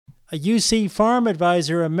A UC Farm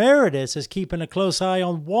Advisor Emeritus is keeping a close eye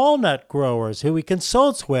on walnut growers who he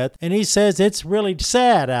consults with, and he says it's really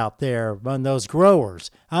sad out there among those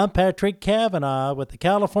growers. I'm Patrick Cavanaugh with the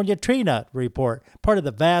California Tree Nut Report, part of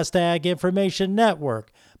the Vast Ag Information Network.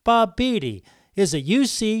 Bob Beatty is a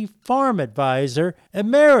UC Farm Advisor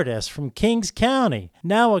Emeritus from Kings County,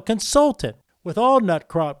 now a consultant with all nut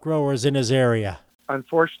crop growers in his area.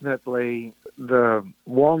 Unfortunately, the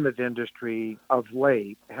walnut industry of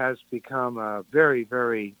late has become a very,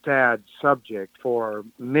 very sad subject for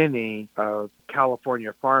many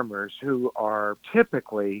California farmers who are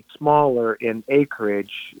typically smaller in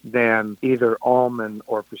acreage than either almond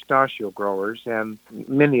or pistachio growers, and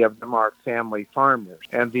many of them are family farmers.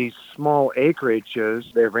 And these small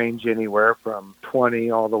acreages, they range anywhere from 20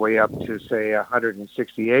 all the way up to, say,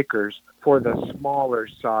 160 acres for the smaller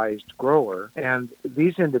sized grower. And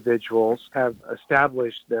these individuals have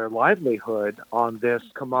established their livelihood on this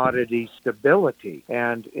commodity stability.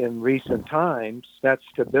 And in recent times, that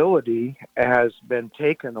stability has been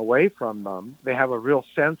taken away from them. They have a real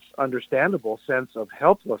understandable sense of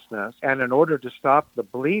helplessness. And in order to stop the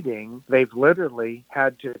bleeding, they've literally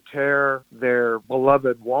had to tear their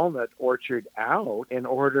beloved walnut orchard out in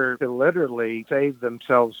order to literally save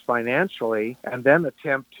themselves financially and then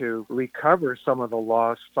attempt to recover some of the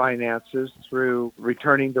lost finances through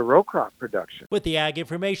returning to row crop production. With the Ag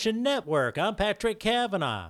Information Network, I'm Patrick Cavanaugh.